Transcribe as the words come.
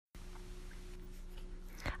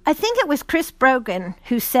I think it was Chris Brogan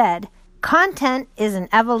who said, content is an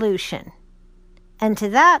evolution. And to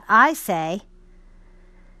that I say,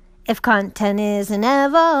 if content is an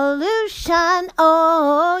evolution,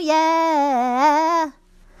 oh yeah,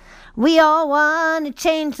 we all want to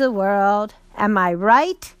change the world. Am I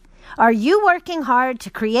right? Are you working hard to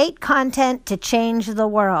create content to change the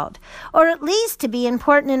world? Or at least to be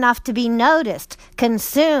important enough to be noticed,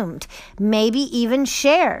 consumed, maybe even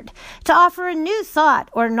shared, to offer a new thought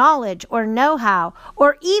or knowledge or know-how,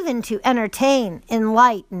 or even to entertain,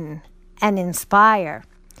 enlighten, and inspire?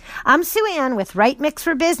 I'm Sue Ann with Right Mix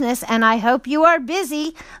for Business, and I hope you are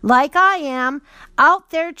busy, like I am, out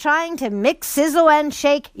there trying to mix, sizzle, and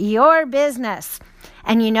shake your business.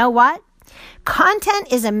 And you know what? Content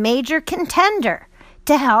is a major contender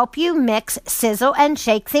to help you mix, sizzle, and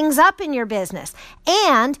shake things up in your business.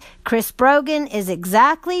 And Chris Brogan is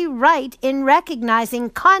exactly right in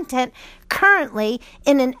recognizing content currently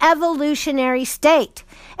in an evolutionary state,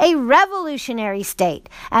 a revolutionary state,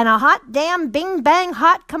 and a hot damn bing bang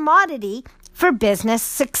hot commodity for business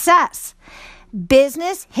success.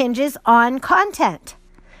 Business hinges on content.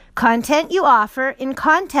 Content you offer in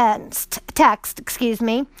text,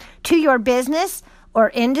 to your business or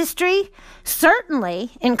industry,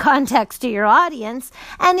 certainly in context to your audience,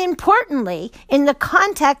 and importantly, in the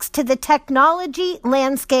context to the technology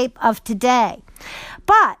landscape of today.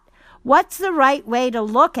 But what's the right way to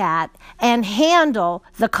look at and handle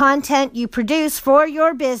the content you produce for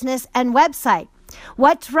your business and website?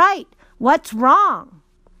 What's right? What's wrong?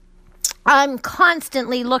 I'm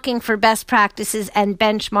constantly looking for best practices and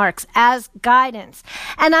benchmarks as guidance.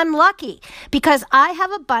 And I'm lucky because I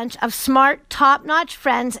have a bunch of smart, top-notch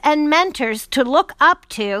friends and mentors to look up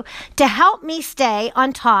to help me stay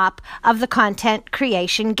on top of the content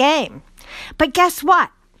creation game. But guess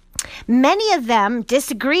what? Many of them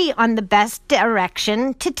disagree on the best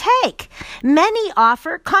direction to take. Many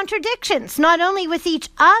offer contradictions, not only with each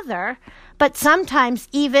other, but sometimes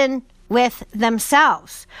even with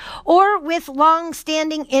themselves, or with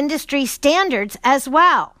long-standing industry standards as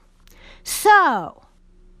well. So,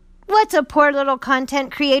 what's a poor little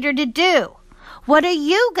content creator to do? What are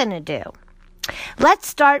you going to do? Let's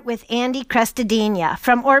start with Andy Crestodina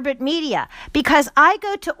from Orbit Media, because I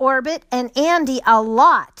go to Orbit and Andy a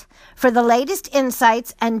lot for the latest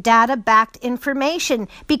insights and data-backed information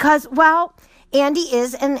because, well, Andy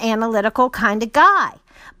is an analytical kind of guy.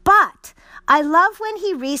 But I love when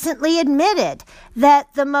he recently admitted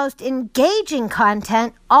that the most engaging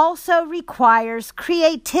content also requires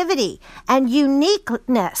creativity and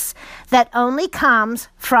uniqueness that only comes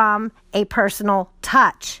from a personal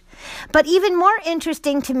touch. But even more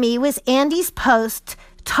interesting to me was Andy's post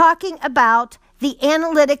talking about the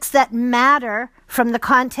analytics that matter from the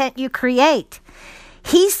content you create.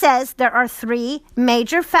 He says there are 3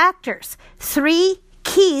 major factors, 3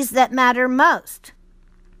 keys that matter most.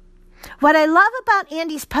 What I love about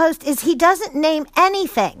Andy's post is he doesn't name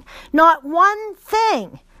anything, not one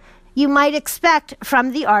thing you might expect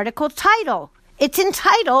from the article title. It's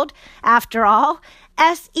entitled, after all,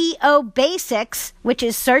 SEO Basics, which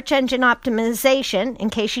is search engine optimization, in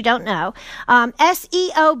case you don't know.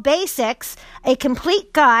 SEO Basics, a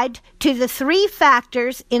complete guide to the 3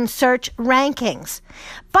 factors in search rankings.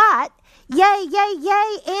 But yay, yay,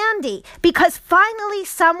 yay, Andy, because finally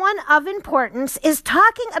someone of importance is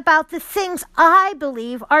talking about the things I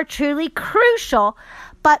believe are truly crucial,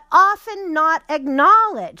 but often not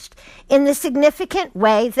acknowledged in the significant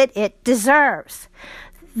way that it deserves.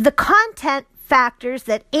 The content factors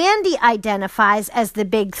that Andy identifies as the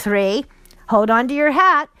big 3, hold on to your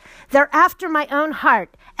hat, they're after my own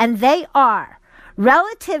heart, and they are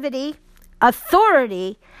relativity,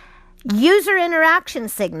 authority, user interaction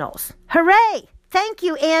signals. Hooray! Thank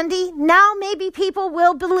you, Andy. Now maybe people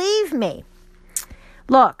will believe me.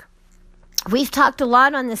 Look, we've talked a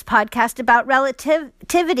lot on this podcast about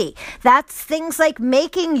relativity. That's things like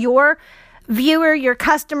making your viewer, your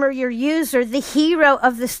customer, your user, the hero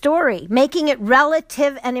of the story, making it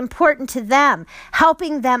relative and important to them,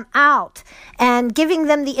 helping them out, and giving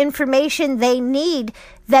them the information they need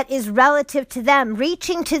that is relative to them,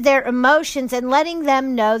 reaching to their emotions and letting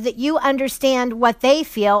them know that you understand what they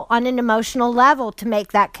feel on an emotional level to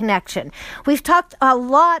make that connection. We've talked a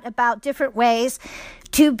lot about different ways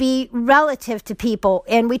to be relative to people.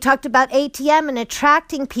 And we talked about ATM and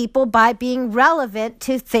attracting people by being relevant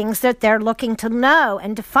to things that they're looking to know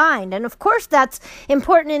and to find. And of course, that's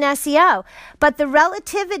important in SEO. But the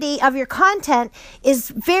relativity of your content is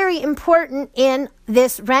very important in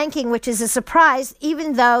this ranking, which is a surprise,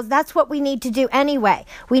 even though that's what we need to do anyway.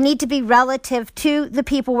 We need to be relative to the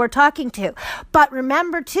people we're talking to. But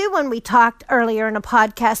remember, too, when we talked earlier in a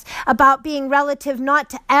podcast about being relative not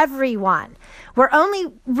to everyone. We're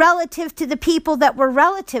only relative to the people that we're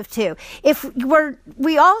relative to.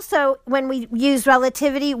 We also, when we use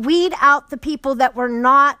relativity, weed out the people that we're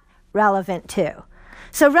not relevant to.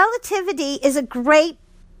 So relativity is a great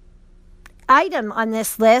item on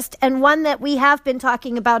this list, and one that we have been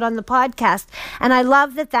talking about on the podcast. And I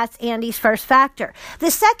love that that's Andy's first factor.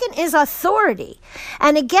 The second is authority.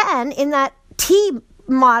 And again, in that T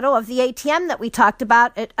model of the ATM that we talked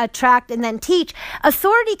about, attract and then teach,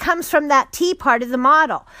 authority comes from that T part of the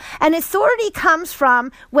model. And authority comes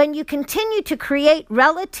from when you continue to create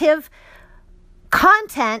relative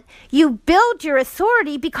content, you build your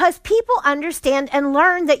authority because people understand and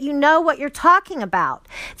learn that you know what you're talking about,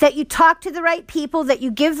 that you talk to the right people, that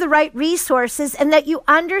you give the right resources, and that you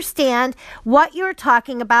understand what you're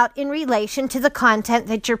talking about in relation to the content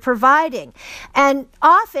that you're providing. And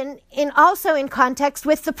often also in context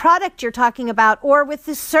with the product you're talking about, or with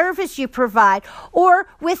the service you provide, or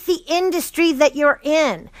with the industry that you're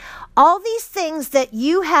in. All these things that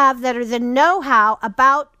you have that are the know-how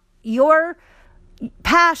about your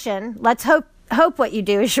passion, let's hope what you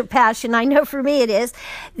do is your passion. I know for me it is.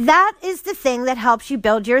 That is the thing that helps you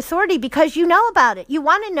build your authority because you know about it. You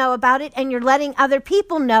want to know about it, and you're letting other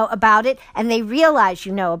people know about it, and they realize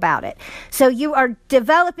you know about it. So you are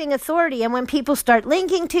developing authority, and when people start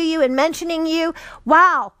linking to you and mentioning you,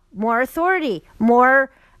 wow, more authority,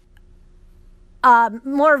 more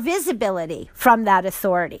visibility from that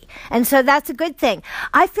authority. And so that's a good thing.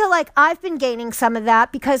 I feel like I've been gaining some of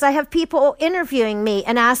that because I have people interviewing me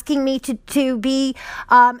and asking me to be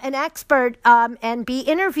an expert and be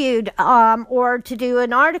interviewed or to do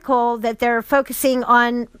an article that they're focusing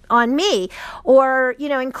on me, or,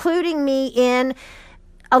 including me in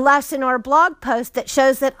a lesson or a blog post that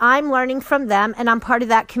shows that I'm learning from them and I'm part of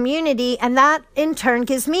that community. And that in turn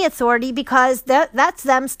gives me authority because that's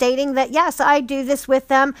them stating that, yes, I do this with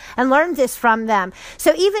them and learn this from them.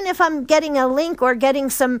 So even if I'm getting a link or getting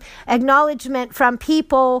some acknowledgement from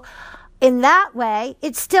people in that way,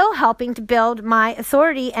 it's still helping to build my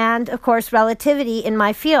authority and, of course, relativity in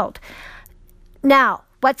my field. Now,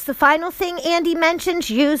 what's the final thing Andy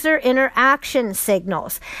mentions? User interaction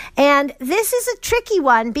signals. And this is a tricky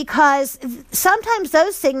one because sometimes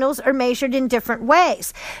those signals are measured in different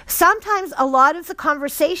ways. Sometimes a lot of the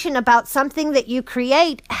conversation about something that you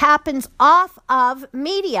create happens off of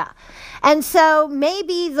media. And so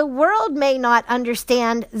maybe the world may not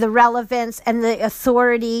understand the relevance and the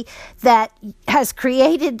authority that has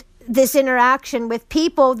created this interaction with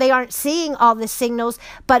people. They aren't seeing all the signals,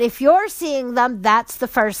 but if you're seeing them, that's the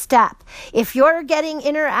first step. If you're getting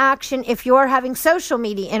interaction, if you're having social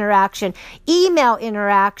media interaction, email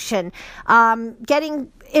interaction,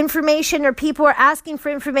 getting information, or people are asking for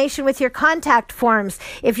information with your contact forms,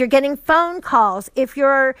 if you're getting phone calls, if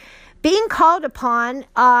you're being called upon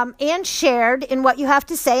and shared in what you have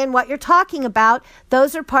to say and what you're talking about,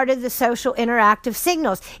 those are part of the social interactive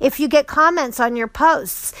signals. If you get comments on your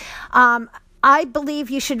posts, I believe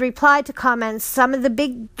you should reply to comments. Some of the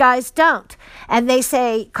big guys don't. And they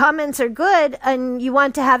say comments are good and you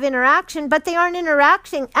want to have interaction, but they aren't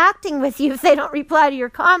acting with you if they don't reply to your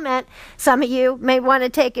comment. Some of you may want to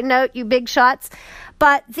take a note, you big shots.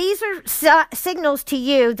 But these are signals to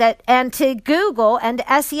you and to Google and to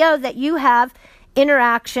SEO that you have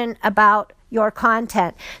interaction about your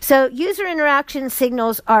content. So user interaction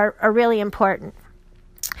signals are really important.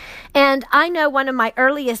 And I know one of my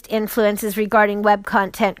earliest influences regarding web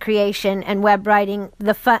content creation and web writing,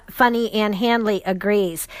 the funny Ann Handley,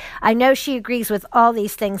 agrees. I know she agrees with all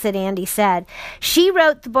these things that Andy said. She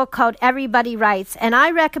wrote the book called Everybody Writes, and I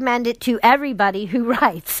recommend it to everybody who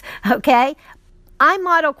writes, okay? I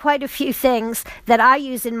model quite a few things that I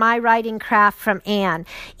use in my writing craft from Anne.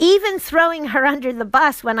 Even throwing her under the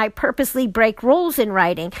bus when I purposely break rules in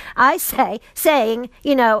writing. I saying,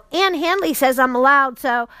 Ann Handley says I'm allowed,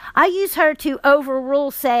 so I use her to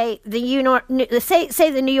overrule, say, the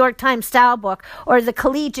New York Times style book or the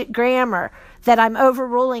collegiate grammar that I'm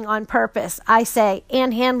overruling on purpose. I say,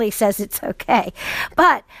 Ann Handley says it's okay.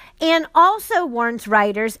 But Ann also warns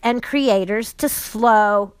writers and creators to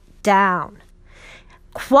slow down.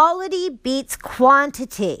 Quality beats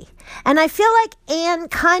quantity. And I feel like Anne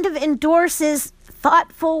kind of endorses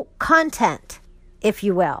thoughtful content, if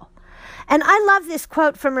you will. And I love this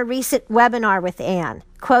quote from a recent webinar with Anne,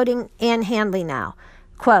 quoting Ann Handley now.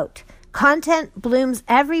 Quote, "Content blooms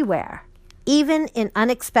everywhere, even in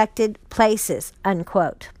unexpected places,"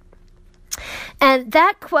 unquote. And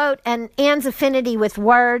that quote and Anne's affinity with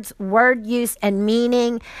words, word use and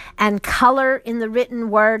meaning, and color in the written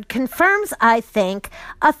word confirms, I think,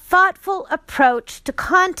 a thoughtful approach to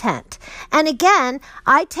content. And again,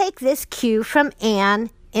 I take this cue from Anne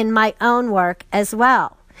in my own work as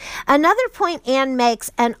well. Another point Anne makes,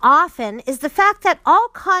 and often, is the fact that all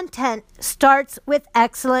content starts with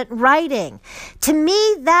excellent writing. To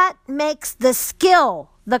me, that makes the skill,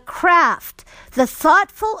 the craft, the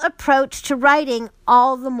thoughtful approach to writing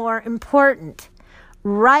all the more important.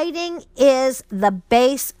 Writing is the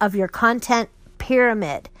base of your content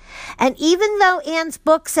pyramid. And even though Anne's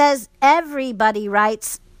book says everybody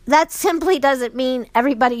writes, that simply doesn't mean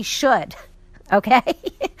everybody should. Okay?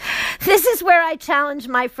 This is where I challenge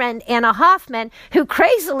my friend Anna Hoffman, who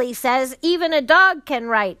crazily says even a dog can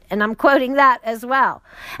write, and I'm quoting that as well.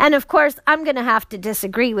 And of course, I'm going to have to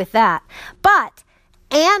disagree with that. But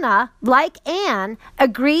Anna, like Anne,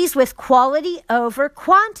 agrees with quality over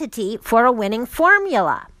quantity for a winning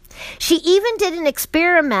formula. She even did an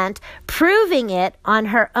experiment proving it on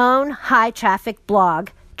her own high-traffic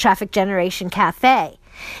blog, Traffic Generation Cafe.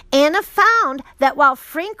 Anna found that while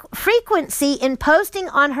frequency in posting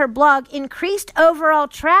on her blog increased overall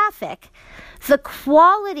traffic, the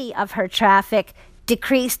quality of her traffic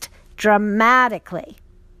decreased dramatically.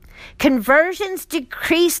 Conversions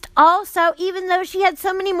decreased also, even though she had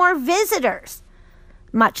so many more visitors,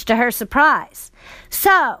 much to her surprise.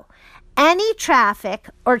 So, any traffic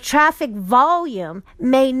or traffic volume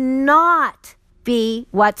may not be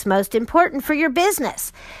what's most important for your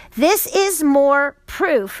business. This is more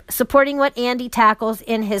proof supporting what Andy tackles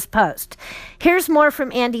in his post. Here's more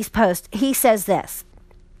from Andy's post. He says this.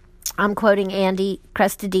 I'm quoting Andy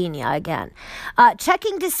Crestodina again.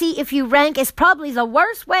 Checking to see if you rank is probably the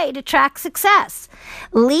worst way to track success.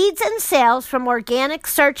 Leads and sales from organic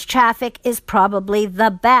search traffic is probably the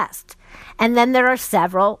best. And then there are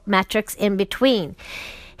several metrics in between.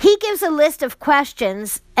 He gives a list of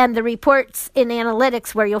questions and the reports in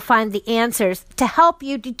analytics where you'll find the answers to help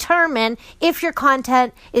you determine if your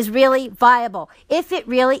content is really viable, if it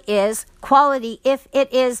really is quality, if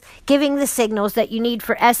it is giving the signals that you need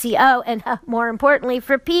for SEO and more importantly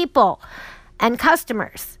for people and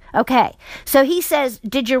customers. Okay, so he says,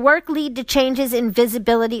 did your work lead to changes in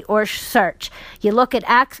visibility or search? You look at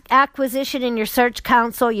acquisition in your search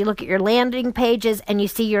console, you look at your landing pages, and you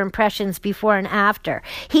see your impressions before and after.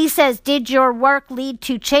 He says, did your work lead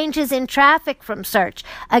to changes in traffic from search?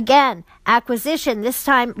 Again, acquisition, this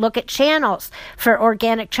time look at channels for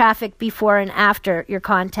organic traffic before and after your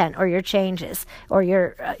content or your changes or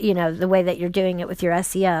your, the way that you're doing it with your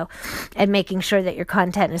SEO and making sure that your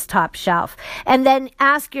content is top shelf. And then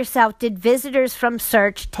ask yourself, did visitors from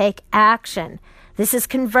search take action? This is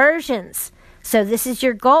conversions. So this is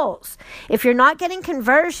your goals. If you're not getting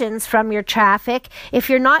conversions from your traffic, if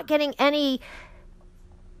you're not getting any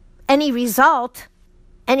result,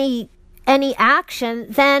 any action,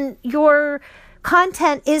 then your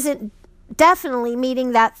content isn't definitely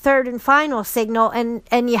meeting that third and final signal,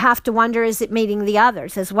 and you have to wonder, is it meeting the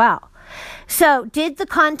others as well? So did the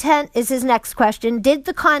content, is his next question, did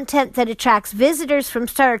the content that attracts visitors from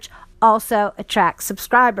search also attract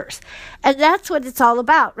subscribers? And that's what it's all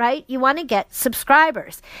about, right? You want to get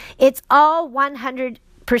subscribers. It's all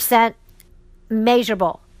 100%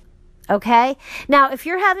 measurable. Okay? Now, if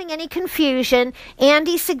you're having any confusion,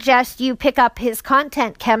 Andy suggests you pick up his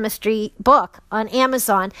Content Chemistry book on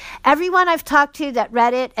Amazon. Everyone I've talked to that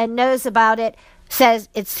read it and knows about it says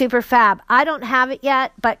it's super fab. I don't have it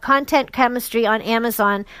yet, but Content Chemistry on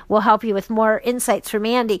Amazon will help you with more insights from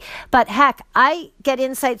Andy. But heck, I get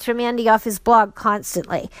insights from Andy off his blog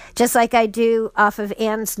constantly, just like I do off of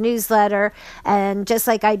Anne's newsletter and just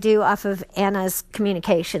like I do off of Anna's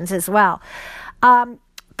communications as well.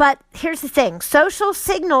 But here's the thing. Social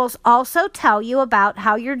signals also tell you about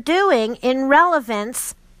how you're doing in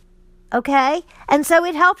relevance, okay? And so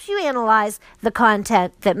it helps you analyze the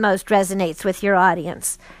content that most resonates with your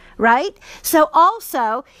audience, right? So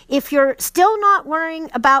also, if you're still not worrying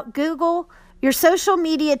about Google, your social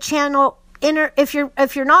media channel, if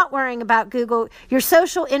you're not worrying about Google, your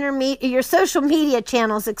social media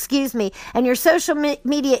channels, and your social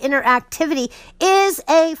media interactivity is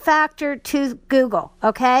a factor to Google,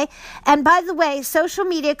 okay? And by the way, social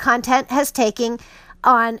media content has taken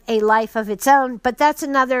on a life of its own, but that's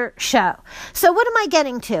another show. So what am I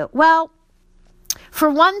getting to? Well, for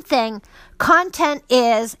one thing, content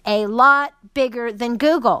is a lot bigger than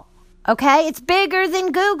Google. Okay, it's bigger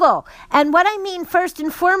than Google. And what I mean first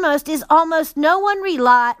and foremost is almost no one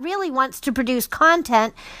really wants to produce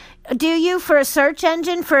content Do you for a search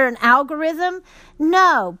engine, for an algorithm?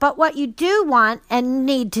 No, but what you do want and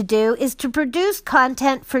need to do is to produce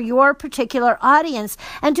content for your particular audience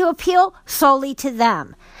and to appeal solely to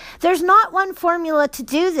them. There's not one formula to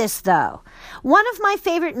do this, though. One of my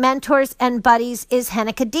favorite mentors and buddies is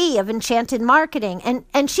Henneke D of Enchanted Marketing,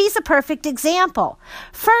 and she's a perfect example.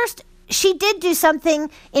 First, she did do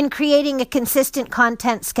something in creating a consistent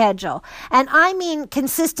content schedule, and I mean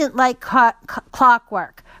consistent like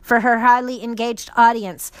clockwork for her highly engaged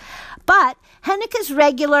audience. But Henneke's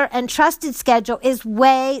regular and trusted schedule is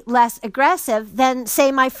way less aggressive than,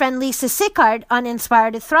 say, my friend Lisa Sickard on Inspire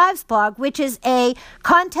to Thrive's blog, which is a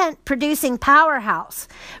content-producing powerhouse,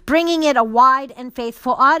 bringing it a wide and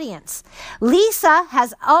faithful audience. Lisa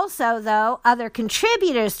has also, though, other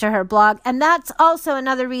contributors to her blog, and that's also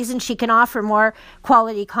another reason she can offer more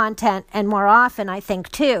quality content and more often, I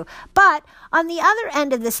think, too. But on the other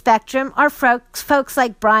end of the spectrum are folks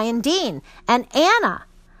like Brian Dean and Anna,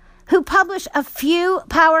 who publish a few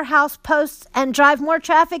powerhouse posts and drive more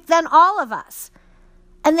traffic than all of us.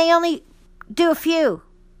 And they only do a few.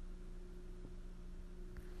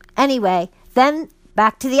 Anyway, then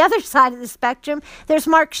back to the other side of the spectrum, there's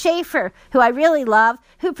Mark Schaefer, who I really love,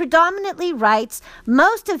 who predominantly writes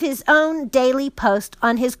most of his own daily posts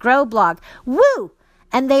on his Grow blog. Woo!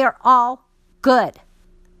 And they are all good.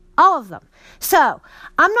 All of them. So,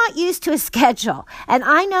 I'm not used to a schedule, and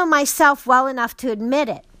I know myself well enough to admit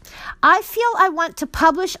it. I feel I want to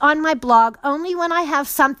publish on my blog only when I have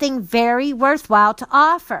something very worthwhile to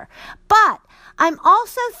offer. But I'm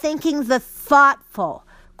also thinking the thoughtful,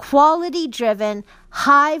 quality-driven,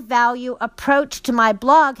 high-value approach to my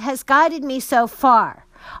blog has guided me so far.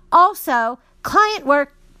 Also, client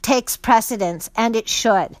work takes precedence, and it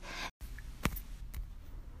should.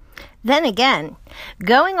 Then again,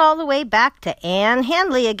 going all the way back to Ann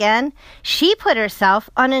Handley again, she put herself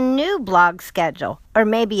on a new blog schedule, or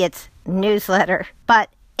maybe it's newsletter, but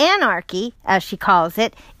Anarchy, as she calls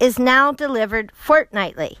it, is now delivered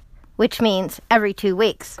fortnightly, which means every 2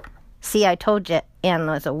 weeks. See, I told you Ann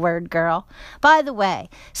was a word girl. By the way,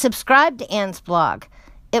 subscribe to Ann's blog.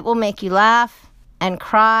 It will make you laugh and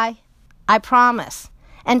cry, I promise,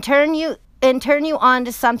 and turn you on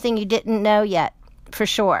to something you didn't know yet. For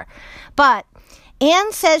sure. But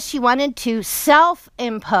Ann says she wanted to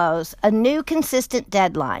self-impose a new consistent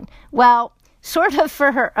deadline. Well, sort of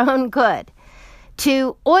for her own good.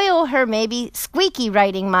 To oil her maybe squeaky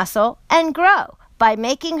writing muscle and grow by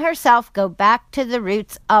making herself go back to the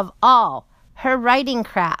roots of all her writing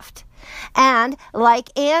craft. And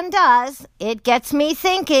like Ann does, it gets me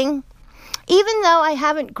thinking. Even though I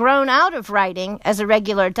haven't grown out of writing as a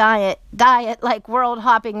regular diet like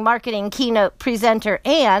world-hopping marketing keynote presenter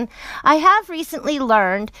Ann, I have recently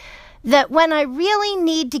learned that when I really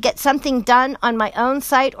need to get something done on my own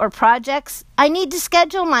site or projects, I need to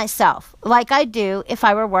schedule myself like I do if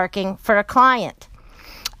I were working for a client.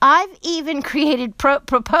 I've even created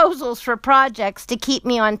proposals for projects to keep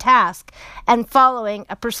me on task and following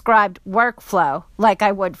a prescribed workflow like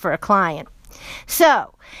I would for a client.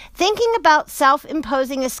 So, thinking about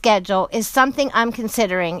self-imposing a schedule is something I'm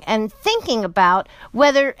considering and thinking about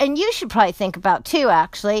whether, and you should probably think about too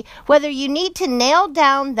actually, whether you need to nail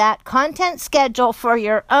down that content schedule for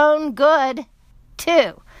your own good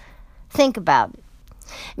too. Think about it.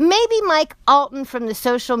 Maybe Mike Alton from the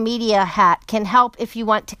Social Media Hat can help if you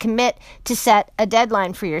want to commit to set a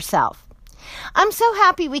deadline for yourself. I'm so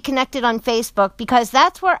happy we connected on Facebook because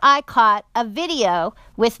that's where I caught a video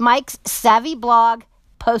with Mike's Savvy blog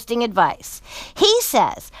posting advice. He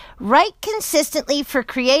says, write consistently for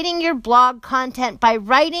creating your blog content by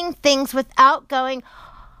writing things without going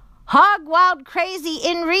hog wild crazy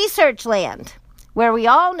in research land, where we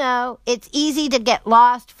all know it's easy to get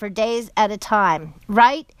lost for days at a time,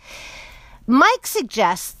 right? Mike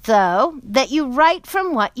suggests, though, that you write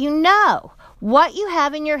from what you know, what you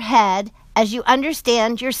have in your head, as you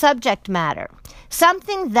understand your subject matter.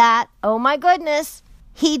 Something that, oh my goodness,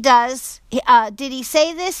 he does. Did he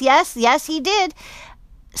say this? Yes, he did.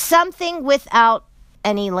 Something without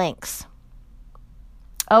any links.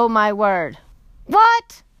 Oh my word.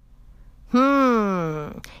 What?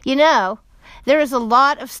 You know, there is a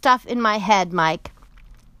lot of stuff in my head, Mike.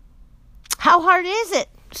 How hard is it,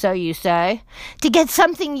 so you say, to get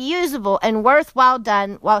something usable and worthwhile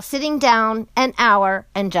done while sitting down an hour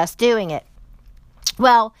and just doing it?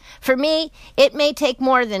 Well, for me, it may take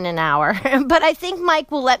more than an hour, but I think Mike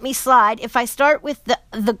will let me slide if I start with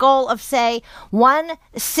the goal of, say, one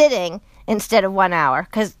sitting instead of 1 hour,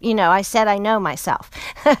 because, you know, I said I know myself.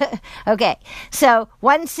 Okay, so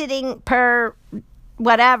one sitting per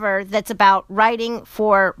whatever that's about writing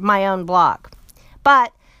for my own blog.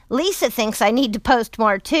 But Lisa thinks I need to post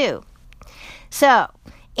more too. So,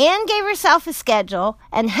 Anne gave herself a schedule,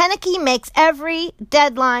 and Henneke makes every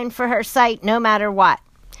deadline for her site no matter what.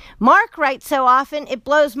 Mark writes so often it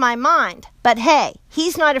blows my mind, but hey,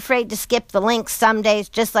 he's not afraid to skip the links some days,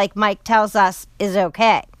 just like Mike tells us is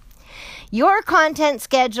okay. Your content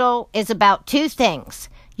schedule is about two things: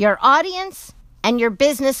 your audience and your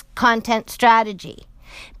business content strategy.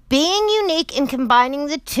 Being unique and combining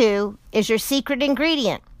the two is your secret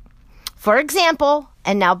ingredient. For example,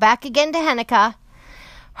 and now back again to Henneke,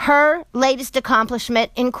 her latest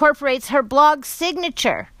accomplishment incorporates her blog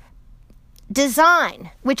signature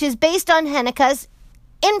design, which is based on Henneke's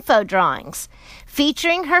info drawings,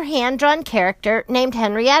 featuring her hand-drawn character named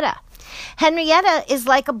Henrietta. Henrietta is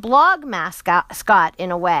like a blog mascot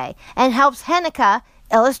in a way, and helps Henneke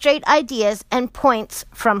illustrate ideas and points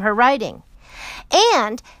from her writing.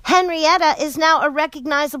 And Henrietta is now a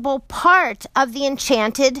recognizable part of the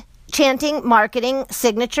Enchanting marketing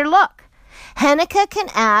signature look. Henneke can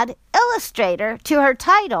add illustrator to her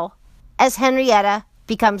title as Henrietta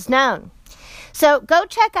becomes known. So go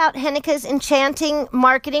check out Henneke's Enchanting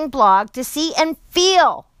marketing blog to see and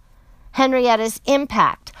feel Henrietta's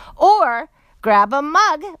impact. Or grab a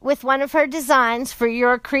mug with one of her designs for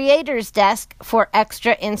your creator's desk for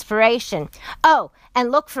extra inspiration. Oh, and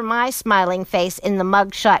look for my smiling face in the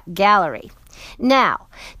mugshot gallery. Now,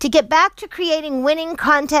 to get back to creating winning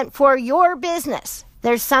content for your business,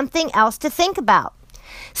 there's something else to think about.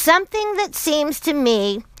 Something that seems to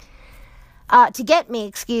me, to get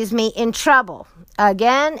me, in trouble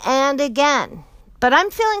again and again. But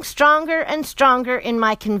I'm feeling stronger and stronger in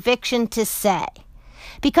my conviction to say.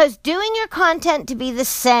 Because doing your content to be the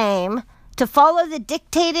same, to follow the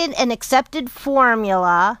dictated and accepted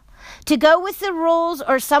formula, to go with the rules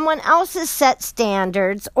or someone else's set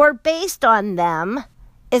standards or based on them,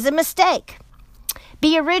 is a mistake.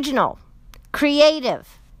 Be original,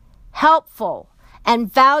 creative, helpful,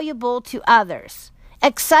 and valuable to others.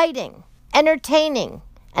 Exciting, entertaining,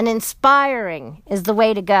 and inspiring is the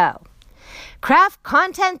way to go. Craft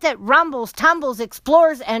content that rumbles, tumbles,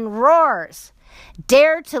 explores, and roars.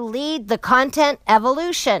 Dare to lead the content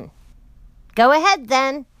evolution. Go ahead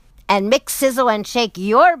then and mix, sizzle, and shake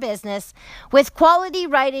your business with quality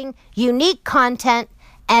writing, unique content,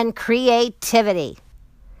 and creativity.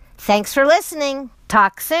 Thanks for listening.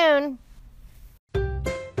 Talk soon.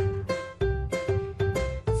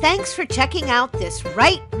 Thanks for checking out this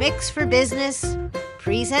Right Mix for Business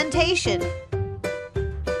presentation.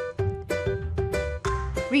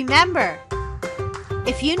 Remember,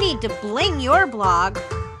 if you need to bling your blog,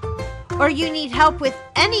 or you need help with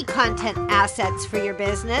any content assets for your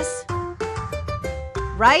business,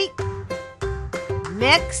 Right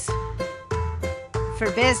Mix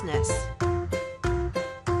for Business.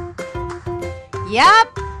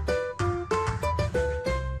 Yep,